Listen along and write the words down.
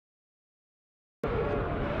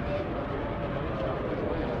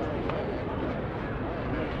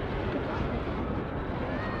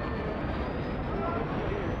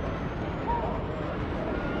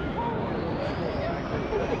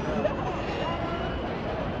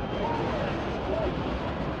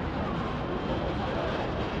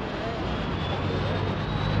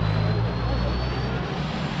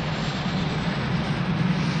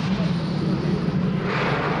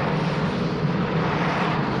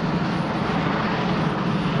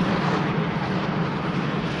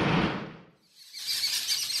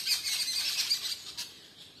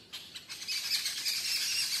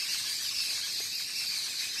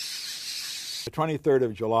23rd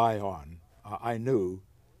of July on, I knew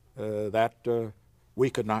that we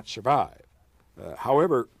could not survive.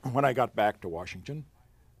 However, when I got back to Washington,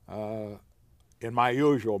 in my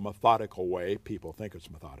usual methodical way, people think it's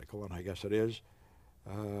methodical, and I guess it is,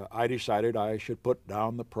 I decided I should put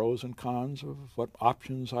down the pros and cons of what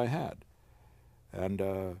options I had. And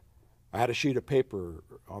I had a sheet of paper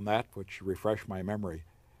on that which refreshed my memory.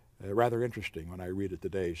 Rather interesting when I read it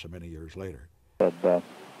today so many years later. Said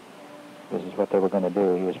this is what they were going to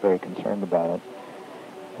do. He was very concerned about it.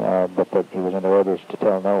 But that he was under orders to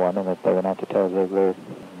tell no one, and that they were not to tell Ziegler,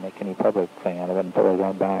 make any public thing out of it until they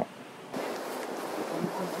got back.